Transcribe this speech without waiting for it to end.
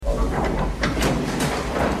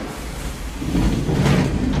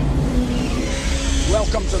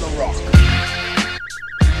Welcome to The Rock.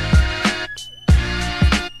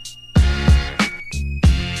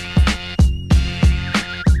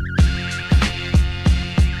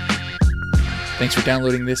 Thanks for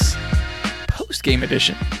downloading this post-game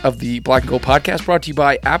edition of the Black and Gold podcast, brought to you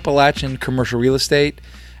by Appalachian Commercial Real Estate.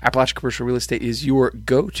 Appalachian Commercial Real Estate is your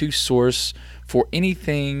go-to source for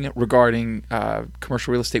anything regarding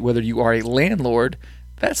commercial real estate, whether you are a landlord.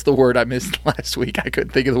 That's the word I missed last week. I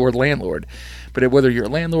couldn't think of the word landlord. But whether you're a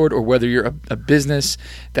landlord or whether you're a business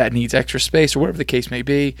that needs extra space or whatever the case may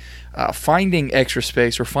be, finding extra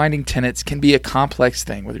space or finding tenants can be a complex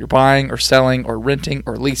thing. Whether you're buying or selling or renting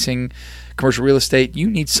or leasing commercial real estate, you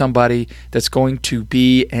need somebody that's going to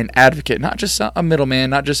be an advocate, not just a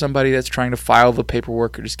middleman, not just somebody that's trying to file the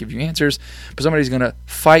paperwork or just give you answers, but somebody who's going to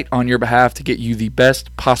fight on your behalf to get you the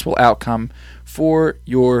best possible outcome for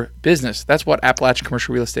your business. That's what Appalachian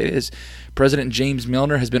Commercial Real Estate is. President James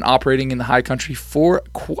Milner has been operating in the high country for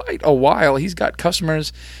quite a while. He's got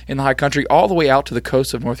customers in the high country all the way out to the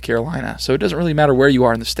coast of North Carolina. So it doesn't really matter where you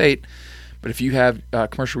are in the state. But if you have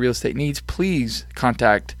commercial real estate needs, please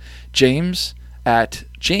contact James at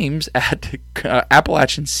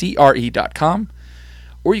appalachiancre.com,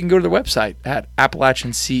 or you can go to their website at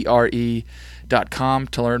appalachiancre.com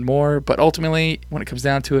to learn more. But ultimately, when it comes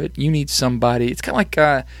down to it, you need somebody. It's kind of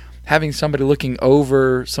like having somebody looking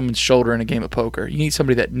over someone's shoulder in a game of poker. You need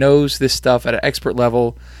somebody that knows this stuff at an expert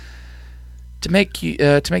level to make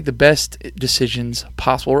the best decisions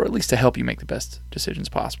possible, or at least to help you make the best decisions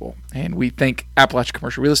possible. And we thank Appalachian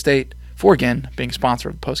Commercial Real Estate for, again, being a sponsor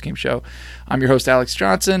of the Postgame Show. I'm your host, Alex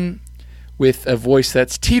Johnson, with a voice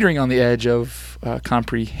that's teetering on the edge of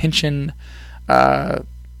comprehension. And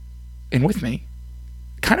with me,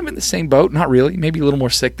 kind of in the same boat, not really, maybe a little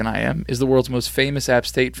more sick than I am, is the world's most famous App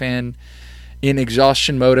State fan in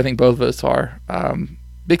exhaustion mode. I think both of us are.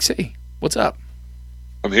 Big C, what's up?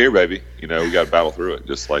 I'm here, baby. You know, we got to battle through it.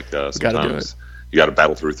 Just like sometimes you got to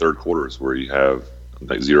battle through third quarters where you have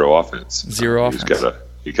like zero offense. Zero offense.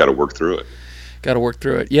 You got to work through it. Got to work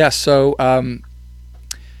through it. Yeah. So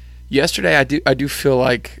yesterday, I do feel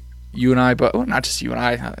like you and I, but not just you and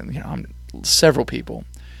I. Several people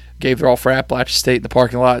gave their all for Appalachian State in the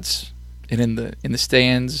parking lots and in the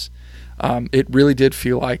stands. It really did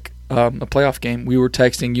feel like a playoff game. We were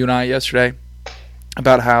texting, you and I, yesterday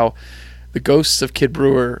about how the ghosts of Kid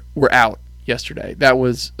Brewer were out yesterday. That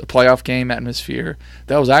was a playoff game atmosphere.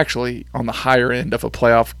 That was actually on the higher end of a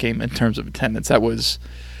playoff game in terms of attendance. That was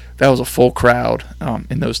a full crowd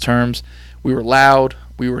in those terms. We were loud.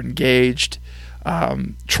 We were engaged.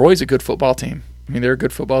 Troy's a good football team. I mean, they're a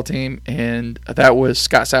good football team, and that was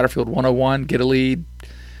Scott Satterfield 101, get a lead,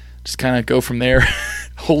 just kind of go from there,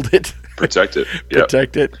 hold it. Protect it. Yep.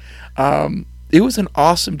 Protect it. It was an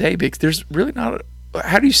awesome day because there's really not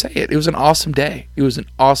how do you say it? It was an awesome day. It was an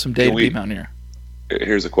awesome day to be a Mountaineer.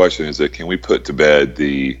 Here's the question: can we put to bed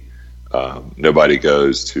the nobody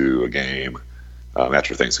goes to a game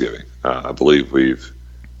after Thanksgiving? I believe we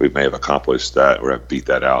may have accomplished that or have beat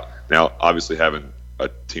that out. Now, obviously, having a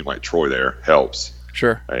team like Troy there helps.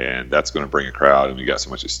 Sure. And that's going to bring a crowd, and we got so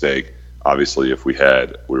much at stake. Obviously, if we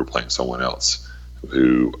were playing someone else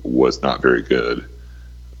who was not very good,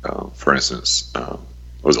 for instance.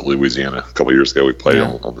 Was it Louisiana a couple of years ago? We played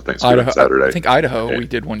on the Thanksgiving Saturday. I think Idaho we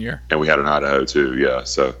did one year, and we had an Idaho too. Yeah,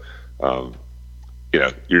 so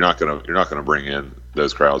you're not gonna bring in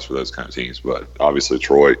those crowds for those kind of teams. But obviously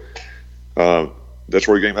Troy, that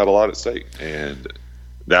Troy game had a lot at stake, and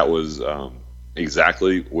that was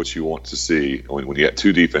exactly what you want to see when you get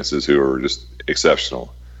two defenses who are just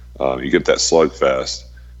exceptional. You get that slugfest.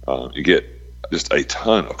 You get just a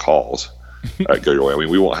ton of calls. Go your way. I mean,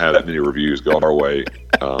 we won't have that many reviews go our way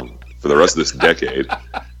for the rest of this decade,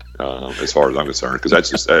 as far as I'm concerned, because that's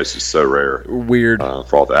just so rare. Weird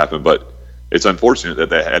for all to happen. But it's unfortunate that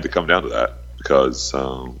they had to come down to that because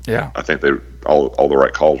I think all the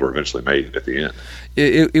right calls were eventually made at the end.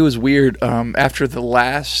 It was weird after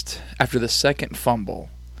the second fumble.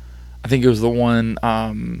 I think it was the one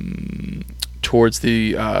towards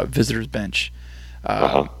the visitors bench.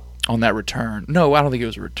 On that return. No, I don't think it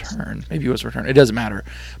was a return. Maybe it was a return. It doesn't matter.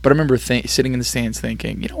 But I remember sitting in the stands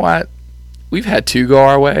thinking, you know what? We've had two go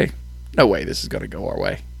our way. No way this is going to go our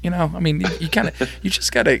way. You know, I mean, you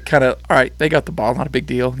just got to kind of, all right, they got the ball, not a big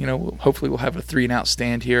deal. You know, hopefully we'll have a 3-and-out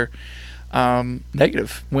stand here.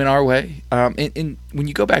 Negative, went our way. And when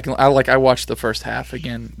you go back, and I watched the first half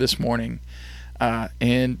again this morning,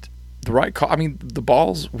 and the right call, I mean, the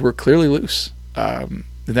balls were clearly loose.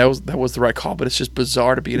 That was the right call, but it's just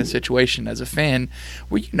bizarre to be in a situation as a fan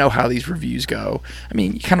where you know how these reviews go. I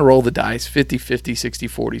mean, you kind of roll the dice, 50-50,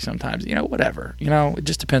 60-40 sometimes, whatever. It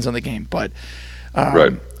just depends on the game. But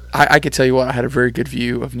Right. I could tell you what, I had a very good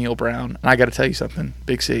view of Neil Brown, and I got to tell you something,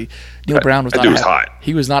 Big C. Neil Brown was hot.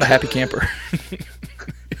 He was not a happy camper.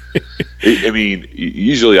 I mean,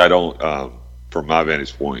 usually I don't, from my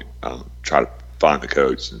vantage point, try to find the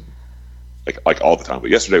coach and like all the time. But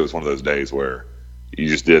yesterday was one of those days where you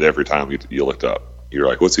just did every time you looked up. You're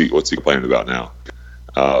like, what's he complaining about now?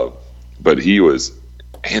 But he was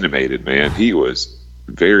animated, man. He was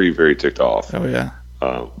very, very ticked off. Oh yeah.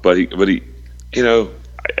 But he, you know,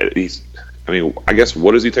 he's. I mean, I guess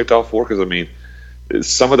what is he ticked off for? Because I mean,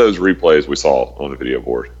 some of those replays we saw on the video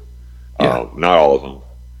board, not all of them,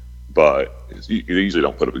 but you usually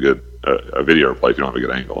don't put up a video replay if you don't have a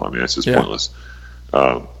good angle. I mean, that's just pointless.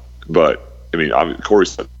 But I mean,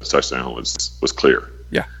 Corey's touchdown was clear.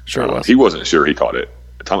 Yeah, sure it was. He wasn't sure he caught it.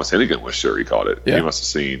 Thomas Hennigan was sure he caught it. Yeah. He must have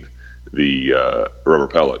seen the rubber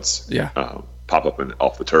pellets pop up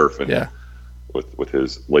off the turf and with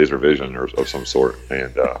his laser vision or of some sort.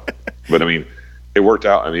 And but I mean, it worked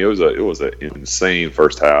out. I mean, it was an insane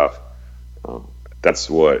first half. That's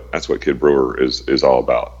what Kid Brewer is all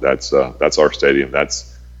about. That's our stadium.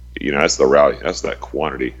 That's the rowdy. That's that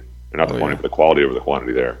quantity. Or not the quantity, but the quality over the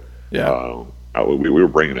quantity there. Yeah. We were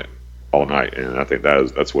bringing it all night, and I think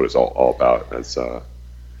that's what it's all about. That's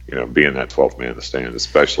being that 12th man in the stand,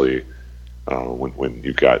 especially when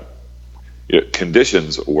you've got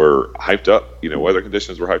conditions were hyped up. Weather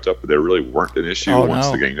conditions were hyped up, but they really weren't an issue once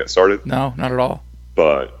the game got started. No, not at all.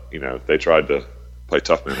 But they tried to play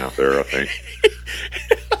tough man out there. I think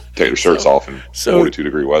take their shirts off in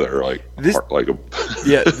 42-degree weather,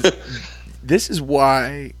 This is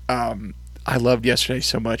why I loved yesterday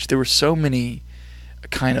so much. There were so many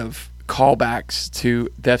kind of callbacks to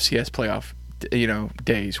the FCS playoff,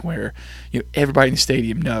 days where everybody in the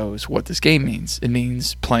stadium knows what this game means. It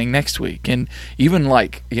means playing next week, and even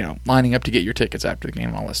lining up to get your tickets after the game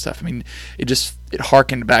and all that stuff. I mean, it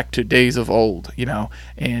harkened back to days of old,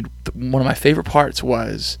 And one of my favorite parts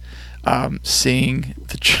was seeing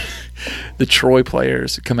the Troy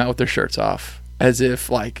players come out with their shirts off, as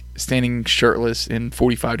if standing shirtless in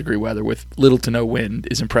 45-degree weather with little to no wind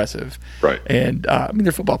is impressive. Right. And I mean,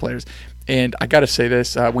 they're football players. And I got to say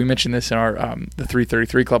this, we mentioned this in our the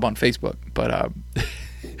 333 Club on Facebook, but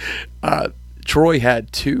Troy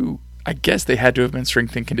had two, I guess they had to have been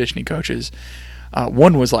strength and conditioning coaches.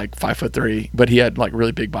 One was 5'3", but he had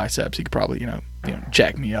really big biceps. He could probably,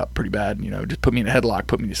 jack me up pretty bad, just put me in a headlock,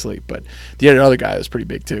 put me to sleep. But the other guy was pretty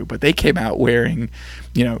big too. But they came out wearing,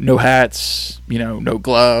 no hats, no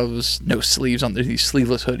gloves, no sleeves on these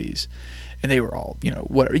sleeveless hoodies. And they were all,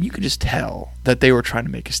 whatever. You could just tell that they were trying to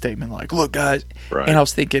make a statement look, guys. Right. And I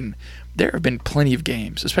was thinking, there have been plenty of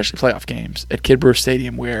games, especially playoff games, at Kid Brewer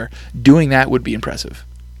Stadium where doing that would be impressive.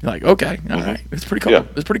 Okay, all right, it's pretty cold. Yeah.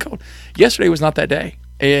 It's pretty cold. Yesterday was not that day.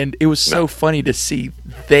 And it was so funny to see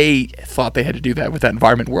they thought they had to do that with that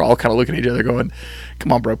environment. We're all kind of looking at each other going,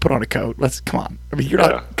 come on, bro, put on a coat. Come on. I mean, you're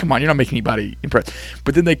not making anybody impressed.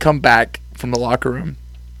 But then they come back from the locker room,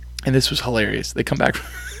 and this was hilarious. They come back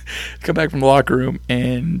from the locker room,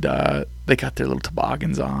 and they got their little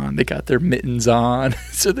toboggans on. They got their mittens on.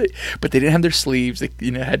 But they didn't have their sleeves. They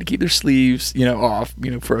had to keep their sleeves off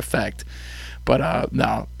for effect. But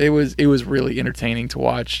no, it was really entertaining to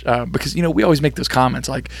watch because we always make those comments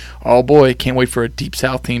oh boy, can't wait for a Deep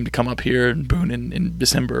South team to come up here in Boone in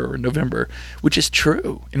December or November, which is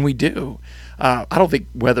true, and we do. I don't think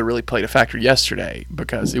weather really played a factor yesterday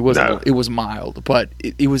because it was mild, but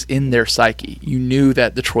it was in their psyche. You knew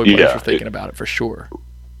that the Troy players were thinking about it for sure.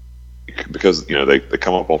 Because they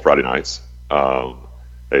come up on Friday nights.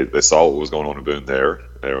 They saw what was going on in Boone. There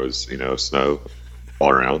was snow all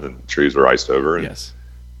around and trees were iced over. And, yes.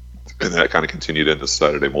 And that kind of continued into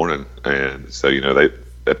Saturday morning. And so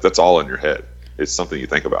that's all in your head. It's something you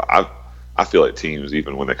think about. I feel like teams,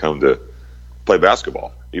 even when they come to play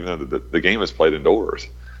basketball, even though the game is played indoors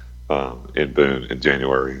in Boone in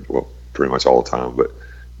January, well, pretty much all the time, but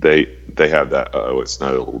they have that, it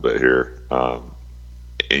snowed a little bit here. And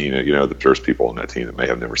there's people on that team that may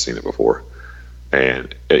have never seen it before.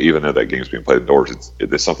 And even though that game's being played indoors,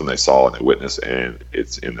 it's something they saw and they witnessed, and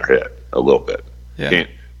it's in their head a little bit. Yeah.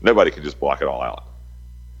 Nobody can just block it all out.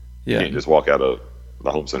 Yeah. You can't just walk out of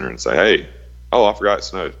the home center and say, hey, I forgot it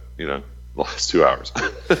snowed, the last 2 hours.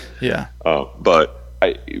 Yeah. But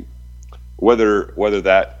whether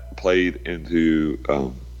that played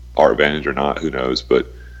into our advantage or not, who knows? But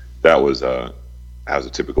that was a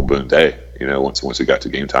typical Boone day. Once it got to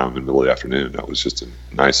game time in the middle of the afternoon, that was just a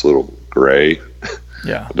nice little gray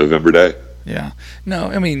November day. Yeah. No,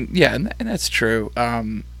 I mean, and that's true.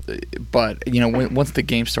 But once the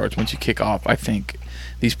game starts, once you kick off, I think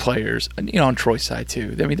these players, on Troy's side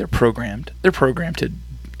too. I mean, they're programmed. They're programmed to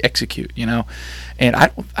execute, And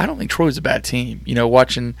I don't think Troy's a bad team.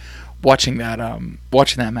 Watching that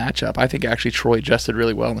matchup, I think actually Troy adjusted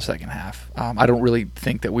really well in the second half. I don't really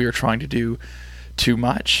think that we were trying to do too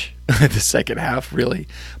much the second half, really,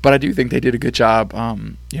 but I do think they did a good job,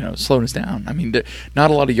 slowing us down. I mean,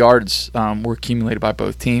 not a lot of yards were accumulated by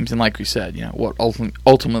both teams, and like we said, what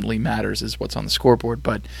ultimately matters is what's on the scoreboard.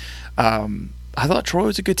 But I thought Troy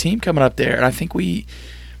was a good team coming up there, and I think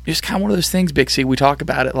it's kind of one of those things, Big C. We talk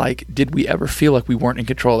about it like, did we ever feel like we weren't in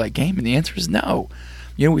control of that game? And the answer is no.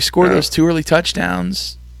 We scored those 2 early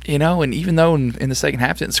touchdowns, and even though in the second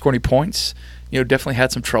half didn't score any points, definitely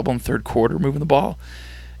had some trouble in the third quarter moving the ball.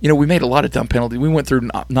 We made a lot of dumb penalties. We went through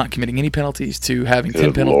not committing any penalties to having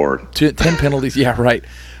 10 penalties. Yeah, right,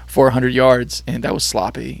 for 100 yards, and that was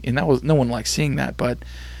sloppy. And that was no one likes seeing that. But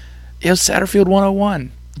it was Satterfield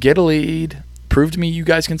 101. Get a lead, prove to me you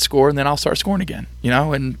guys can score, and then I'll start scoring again.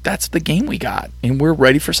 And that's the game we got, and we're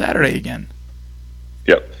ready for Saturday again.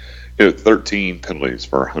 Yep. 13 penalties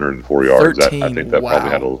for 104 yards. 13, I think that probably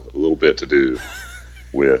had a little bit to do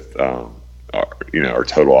with our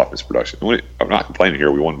total offense production. I'm not complaining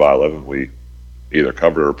here. We won by 11. We either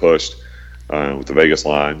covered or pushed with the Vegas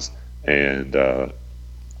lines, and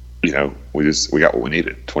we got what we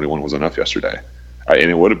needed. 21 was enough yesterday, and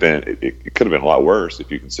it would have been. It could have been a lot worse if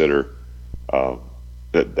you consider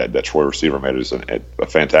that Troy receiver made us a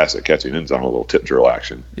fantastic catching end zone, a little tip drill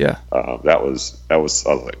action. Yeah, that was. I was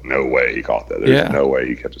like, no way he caught that. There's no way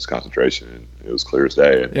he kept his concentration, and it was clear as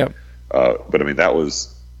day. And, but I mean, that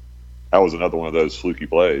was another one of those fluky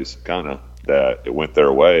plays, kind of, that it went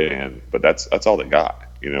their way, but that's all they got.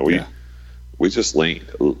 We just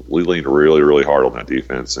leaned. We leaned really, really hard on that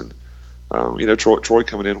defense, and Troy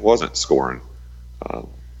coming in wasn't scoring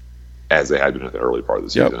as they had been at the early part of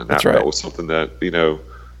the season, and that was something that we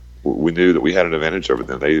knew that we had an advantage over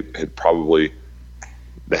them. They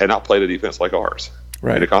had not played a defense like ours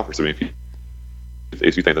in a conference. I mean,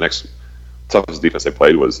 if you think the next toughest defense they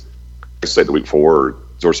played was, say, the week before, or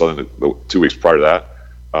Georgia Southern the 2 weeks prior to that,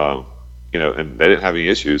 and they didn't have any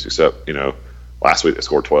issues except last week they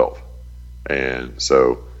scored 12, and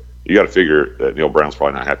so you got to figure that Neil Brown's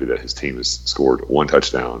probably not happy that his team has scored 1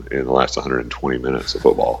 touchdown in the last 120 minutes of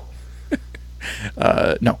football.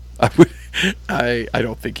 No, I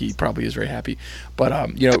don't think he probably is very happy. But a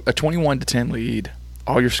 21-10 lead,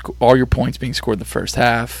 all your points being scored in the first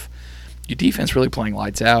half, your defense really playing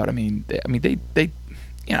lights out. I mean they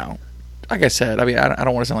like I said, I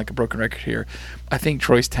don't want to sound like a broken record here. I think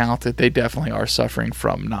Troy's talented. They definitely are suffering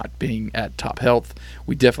from not being at top health.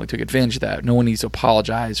 We definitely took advantage of that. No one needs to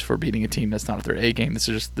apologize for beating a team that's not at their A game. This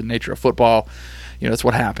is just the nature of football. That's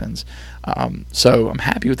what happens. So I'm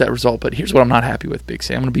happy with that result, but here's what I'm not happy with, Big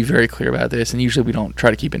Sam. I'm going to be very clear about this, and usually we don't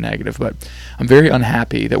try to keep it negative, but I'm very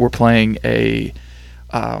unhappy that we're playing a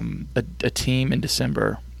team in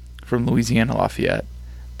December from Louisiana Lafayette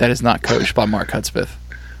that is not coached by Mark Hudspeth.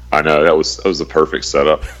 I know that was the perfect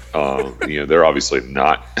setup. They're obviously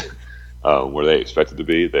not where they expected to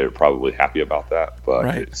be. They're probably happy about that, but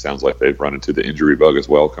It sounds like they've run into the injury bug as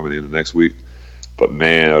well coming in the next week. But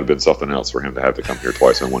man, it would have been something else for him to have to come here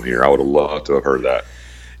twice in 1 year. I would have loved to have heard that.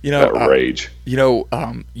 That rage.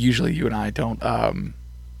 Usually you and I don't.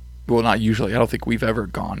 Well, not usually. I don't think we've ever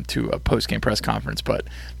gone to a post-game press conference, but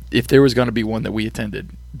if there was going to be one that we attended,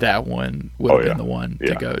 that one would have been the one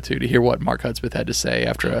to go to hear what Mark Hudspeth had to say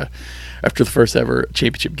after the first ever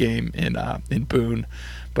championship game in Boone.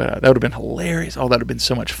 But that would have been hilarious. Oh, that would have been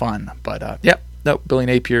so much fun. But Billy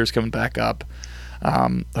Napier is coming back up.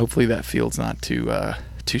 Hopefully that field's not too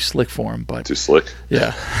slick for him. But too slick?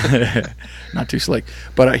 Yeah, not too slick.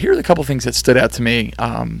 But here's a couple things that stood out to me.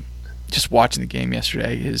 Just watching the game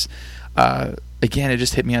yesterday is, again, it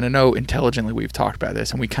just hit me. I know intelligently we've talked about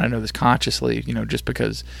this, and we kind of know this consciously, just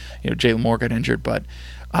because, Jalen Moore got injured. But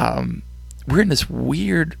we're in this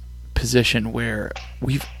weird position where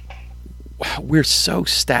we're so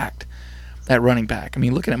stacked at running back. I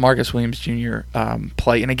mean, looking at Marcus Williams Jr.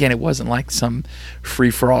 Play, and again, it wasn't like some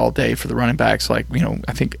free-for-all day for the running backs. Like,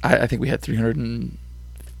 I think we had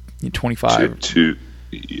 325.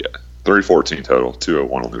 314 total,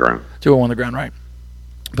 201 on the ground. 201 on the ground, right.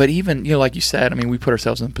 But even, like you said, I mean, we put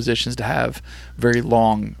ourselves in positions to have very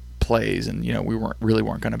long plays, and, we weren't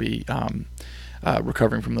going to be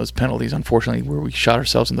recovering from those penalties, unfortunately, where we shot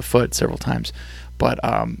ourselves in the foot several times. But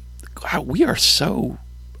we are so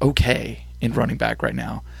okay in running back right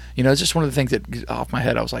now. It's just one of the things that off my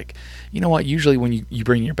head, I was like, you know what, usually when you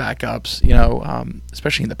bring your backups,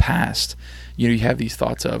 especially in the past, you have these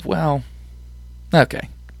thoughts of, well, okay.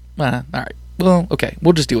 All right, well, okay,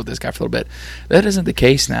 we'll just deal with this guy for a little bit. That isn't the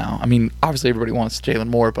case now. I mean, obviously everybody wants Jalen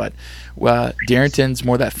Moore, but Darrington's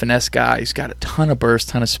more that finesse guy. He's got a ton of burst,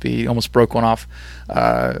 ton of speed. Almost broke one off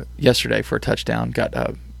yesterday for a touchdown.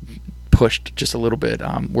 Got pushed just a little bit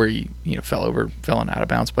where he fell and out of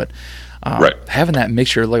bounds. But having that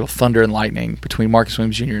mixture, like thunder and lightning between Marcus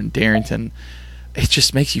Williams Jr. and Darrington, it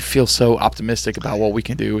just makes you feel so optimistic about what we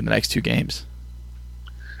can do in the next 2 games.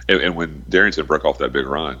 And when Darrington broke off that big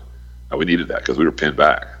run, we needed that because we were pinned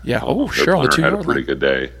back. Yeah. Oh, sure. On the 2 had a pretty good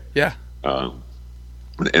day. Yeah. And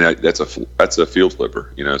that's a field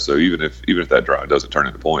flipper. So even if that drive doesn't turn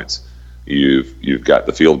into points, you've got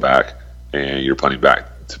the field back and you're punting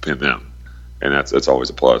back to pin them, and that's always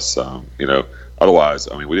a plus. Otherwise,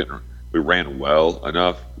 I mean, we ran well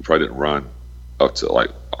enough. We probably didn't run up to like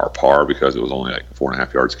our par because it was only like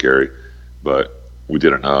 4.5 yards carry, but we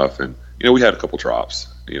did enough. And we had a couple drops.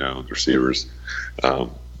 Receivers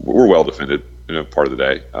were well defended. Part of the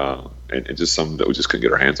day, and just some that we just couldn't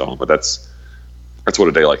get our hands on. But that's what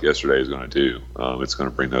a day like yesterday is going to do. It's going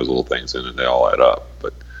to bring those little things in, and they all add up.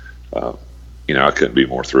 But I couldn't be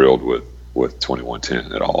more thrilled with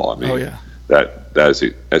 21-10 at all. I mean, oh, yeah.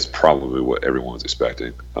 That's probably what everyone was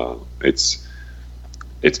expecting. It's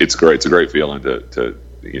great. It's a great feeling to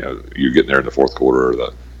you're getting there in the fourth quarter,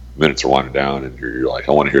 the minutes are winding down, and you're like,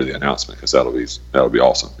 I want to hear the announcement because that'll be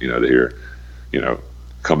awesome. To hear,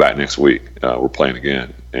 come back next week. We're playing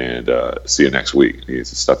again, and see you next week.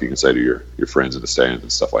 It's stuff you can say to your friends in the stands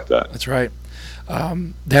and stuff like that. That's right.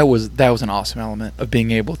 That was an awesome element of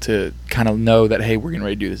being able to kind of know that, hey, we're getting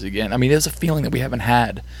ready to do this again. I mean, there's a feeling that we haven't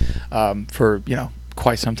had for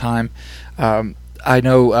quite some time. I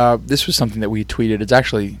know this was something that we tweeted. It's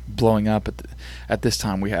actually blowing up at this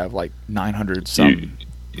time. We have like 900 some.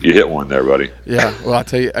 You hit one there, buddy. Yeah. Well, I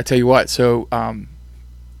tell you what. So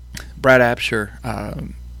Brad Absher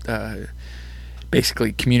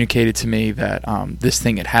basically communicated to me that this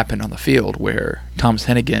thing had happened on the field where Thomas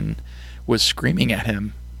Hennigan was screaming at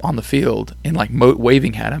him on the field and like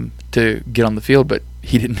waving at him to get on the field, but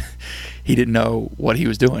he didn't know what he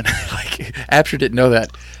was doing. Like Absher didn't know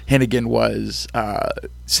that Hennigan was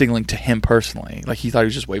signaling to him personally. Like he thought he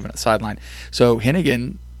was just waving at the sideline. So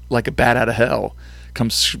Hennigan, like a bat out of hell,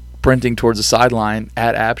 comes sprinting towards the sideline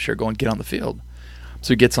at Absher, going, "Get on the field."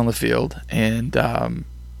 So he gets on the field, and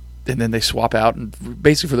then they swap out, and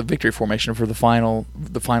basically for the victory formation for the final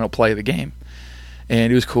play of the game. And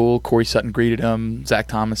it was cool. Corey Sutton greeted him, Zach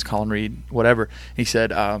Thomas, Colin Reed, whatever. He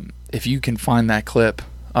said, if you can find that clip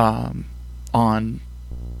on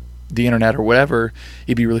the internet or whatever,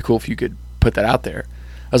 it'd be really cool if you could put that out there.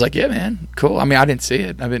 I was like, yeah, man, cool. I mean, I didn't see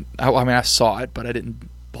it. I saw it, but I didn't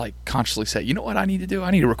like consciously say, you know what I need to do?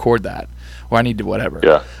 I need to record that, or I need to whatever.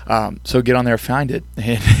 Yeah. So get on there, find it,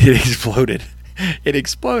 and it exploded. It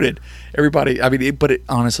exploded. Everybody, I mean,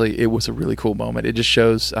 honestly, it was a really cool moment. It just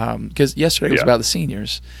shows, because yesterday was about the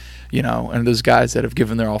seniors, and those guys that have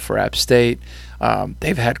given their all for App State.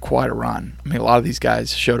 They've had quite a run. I mean, a lot of these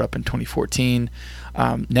guys showed up in 2014.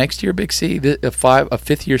 Next year, Big C, a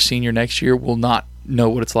fifth-year senior next year will not know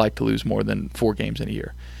what it's like to lose more than 4 games in a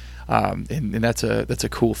year. And that's a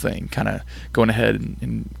cool thing, kind of going ahead,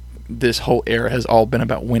 and this whole era has all been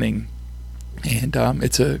about winning. And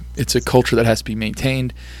it's a culture that has to be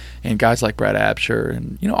maintained, and guys like Brad Absher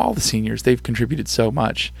and all the seniors, they've contributed so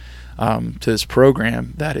much to this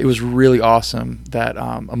program that it was really awesome that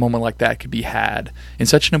a moment like that could be had in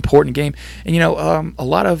such an important game. And a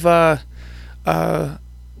lot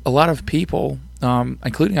of people,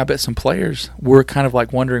 including I bet some players, were kind of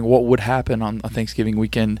like wondering what would happen on a Thanksgiving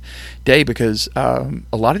weekend day, because a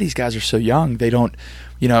lot of these guys are so young. They don't,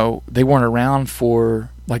 they weren't around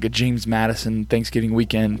for like a James Madison Thanksgiving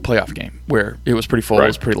weekend playoff game where it was pretty full, It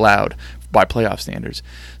was pretty loud by playoff standards.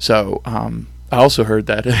 So I also heard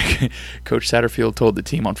that Coach Satterfield told the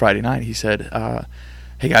team on Friday night, he said,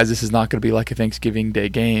 hey guys, this is not going to be like a Thanksgiving Day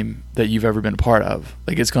game that you've ever been a part of.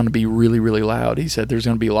 Like, it's going to be really, really loud. He said there's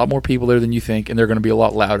going to be a lot more people there than you think, and they're going to be a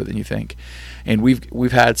lot louder than you think. And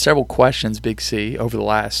we've had several questions, Big C, over the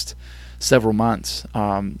last several months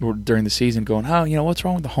during the season going, what's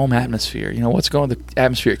wrong with the home atmosphere? What's going on with the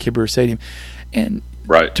atmosphere at Kid Brewer Stadium? And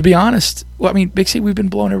to be honest, well, I mean, Big C, we've been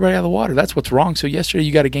blowing everybody out of the water. That's what's wrong. So yesterday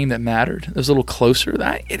you got a game that mattered. It was a little closer.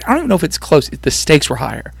 I don't even know if it's close. The stakes were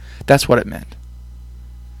higher. That's what it meant.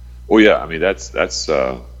 Well, yeah, I mean, that's like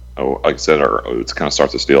I said, it kind of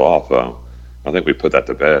starts to steal off. I think we put that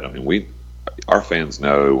to bed. I mean, our fans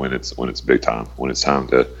know when it's big time, when it's time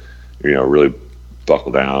to, really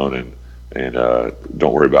buckle down and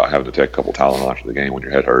don't worry about having to take a couple Tylenol after the game when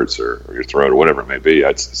your head hurts or your throat or whatever it may be.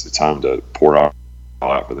 It's the time to pour it all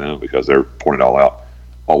out for them, because they're pouring it all out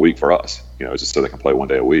all week for us, just so they can play one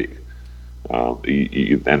day a week.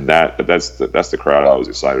 And that's the crowd I was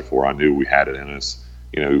excited for. I knew we had it in us.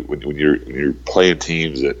 When you're playing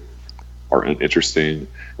teams that are interesting,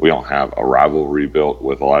 we don't have a rivalry built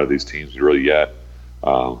with a lot of these teams really yet.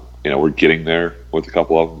 We're getting there with a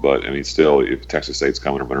couple of them, but I mean, still, if Texas State's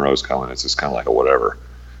coming or Monroe's coming, it's just kind of like a whatever.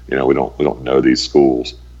 We don't know these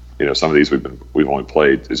schools. Some of these we've only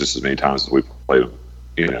played just as many times as we've played them,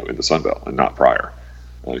 in the Sun Belt and not prior.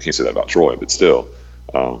 You can't say that about Troy, but still,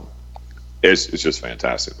 it's just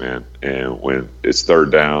fantastic, man. And when it's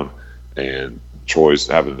third down and Troy's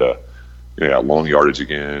having to long yardage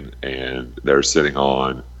again, and they're sitting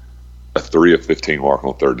on a 3 of 15 mark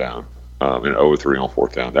on third down, and 0 of 3 on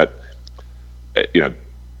fourth down.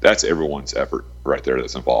 That's everyone's effort right there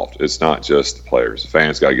that's involved. It's not just the players. The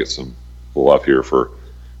fans got to get some love here for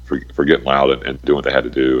getting loud and doing what they had to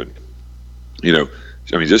do. And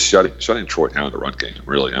just shutting Troy down in the run game.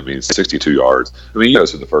 Really, 62 yards. In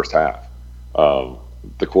the first half,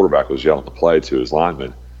 the quarterback was yelling the play to his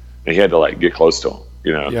lineman, and he had to get close to him.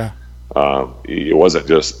 Yeah. It wasn't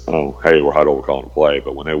just, hey, we're huddle, we're calling a play.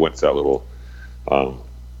 But when they went to that little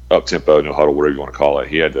up tempo, no huddle, whatever you want to call it,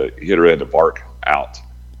 he really had to bark out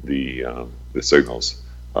the signals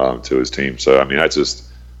to his team. So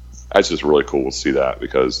that's just really cool to see that,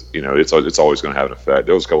 because it's always going to have an effect.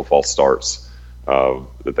 There was a couple false starts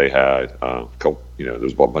that they had. There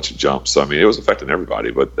was a bunch of jumps. So it was affecting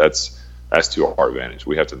everybody. But that's to our advantage.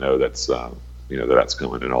 We have to know that's that's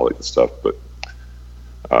coming and all that stuff. But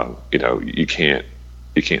you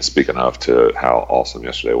can't speak enough to how awesome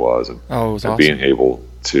yesterday was, and, it was and awesome. Being able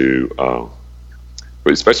to,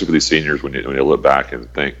 but especially for these seniors, when you look back and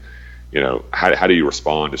think, how do you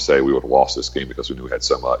respond to say we would have lost this game because we knew we had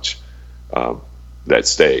so much at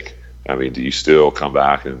stake? Do you still come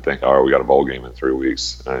back and think, all right, we got a bowl game in 3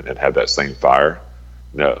 weeks, and have that same fire?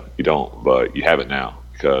 No, you don't, but you have it now,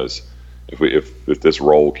 because if this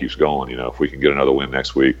roll keeps going, if we can get another win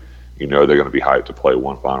next week, they're going to be hyped to play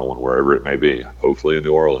one final one wherever it may be, hopefully in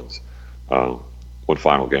New Orleans, one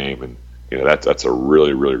final game. And, that's a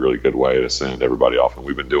really, really, really good way to send everybody off. And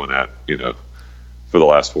we've been doing that, for the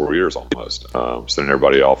last 4 years almost, sending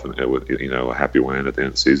everybody off with, a happy win at the end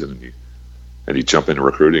of the season. And you jump into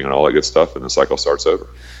recruiting and all that good stuff, and the cycle starts over.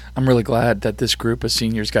 I'm really glad that this group of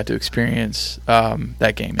seniors got to experience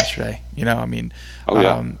that game yesterday.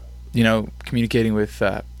 Communicating with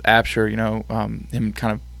Absher, him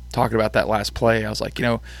kind of talking about that last play, I was like,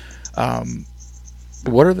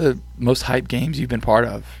 what are the most hyped games you've been part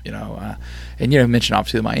of? Mentioned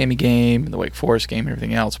obviously the Miami game and the Wake Forest game and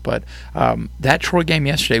everything else, but that Troy game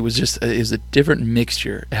yesterday was a different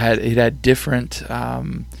mixture. It had different.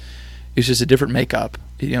 It was just a different makeup.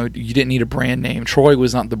 You didn't need a brand name. Troy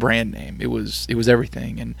was not the brand name. It was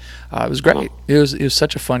everything, and it was great. It was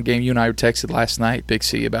such a fun game. You and I were texted last night, Big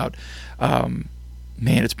C, about.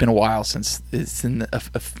 Man, it's been a while since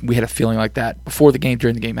we had a feeling like that before the game,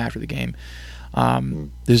 during the game, after the game. It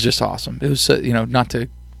was just awesome. It was, not to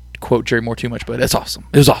quote Jerry Moore too much, but it's awesome.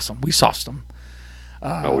 It was awesome. We sauced them.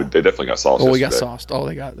 They definitely got sauce. We got sauced.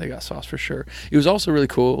 They got sauce for sure. It was also really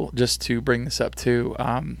cool, just to bring this up too.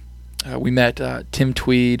 We met Tim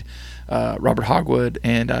Tweed, Robert Hogwood,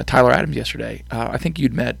 and Tyler Adams yesterday. I think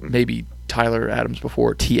you'd met maybe Tyler Adams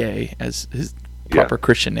before, TA as his proper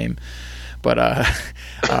Christian name. But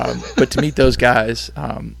to meet those guys,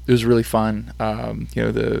 it was really fun.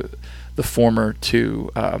 The former two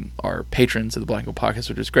are patrons of the Black and Gold Podcast,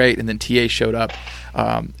 which is great. And then TA showed up,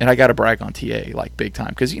 and I got to brag on TA big time,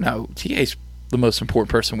 because TA's the most important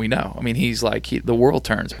person we know. He's the world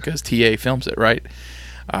turns because TA films it, right?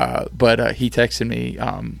 But he texted me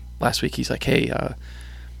last week. He's like, "Hey,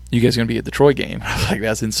 you guys are going to be at the Troy game?" I was like,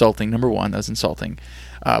 "That's insulting. Number one, that's insulting."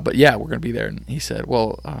 But yeah, we're going to be there. And he said,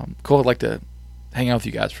 "Well, cool. I'd like to hang out with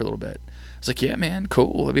you guys for a little bit." I was like, "Yeah, man,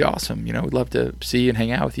 cool. That'd be awesome. We'd love to see you and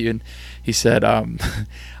hang out with you." And he said, "I'm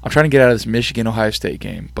trying to get out of this Michigan-Ohio State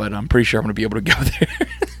game, but I'm pretty sure I'm going to be able to go there."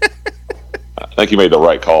 I think he made the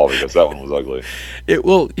right call, because that one was ugly.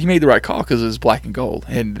 He made the right call because it was black and gold,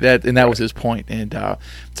 and that was his point. And so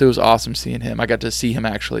it was awesome seeing him. I got to see him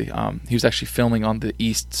actually. He was actually filming on the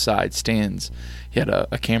east side stands. He had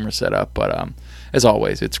a camera set up, but as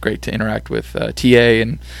always, it's great to interact with TA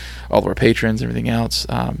and all of our patrons and everything else.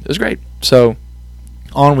 It was great. So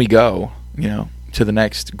on we go, to the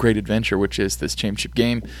next great adventure, which is this championship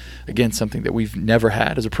game. Again, something that we've never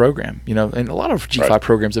had as a program, and a lot of G5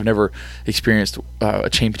 programs have never experienced a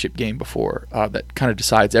championship game before that kind of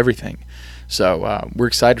decides everything. So we're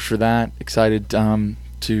excited for that, excited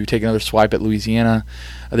to take another swipe at Louisiana.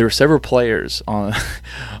 There were several players on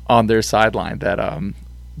their sideline that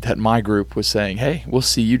that my group was saying, hey, we'll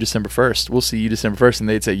see you December 1st. We'll see you December 1st. And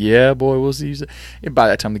they'd say, yeah, boy, we'll see you. And by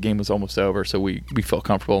that time, the game was almost over, so we felt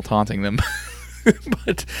comfortable taunting them.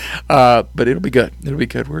 But it'll be good. It'll be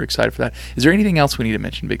good. We're excited for that. Is there anything else we need to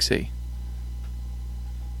mention, Big C?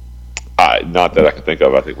 Not that I can think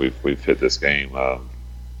of. I think we've hit this game.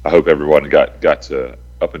 I hope everyone got to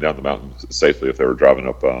up and down the mountain safely if they were driving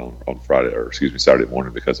up on Saturday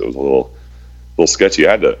morning, because it was a little sketchy.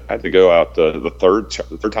 I had to go out the third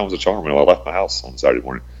time was a charm when I left my house on Saturday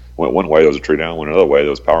morning. Went one way, there was a tree down. Went another way, there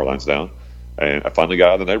was power lines down. And I finally got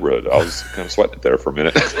out of the neighborhood. I was kind of sweating it there for a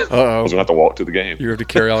minute. I was going to have to walk to the game. You have to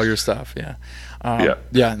carry all your stuff, yeah.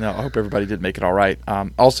 No, I hope everybody did make it all right.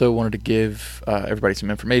 Also wanted to give everybody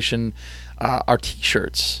some information. Our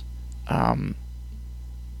T-shirts, our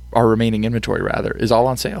remaining inventory, rather, is all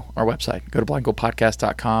on sale. Our website. Go to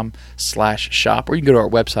blindgoldpodcast.com/shop, or you can go to our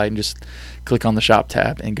website and just click on the shop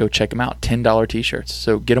tab and go check them out. $10 T-shirts.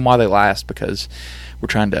 So get them while they last, because we're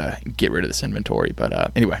trying to get rid of this inventory.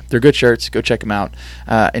 But anyway, they're good shirts. Go check them out.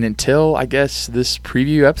 And until, I guess, this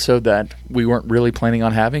preview episode that we weren't really planning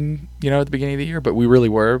on having, at the beginning of the year, but we really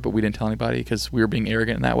were, but we didn't tell anybody because we were being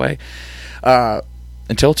arrogant in that way.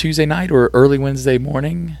 Until Tuesday night or early Wednesday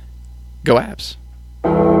morning, go Abs.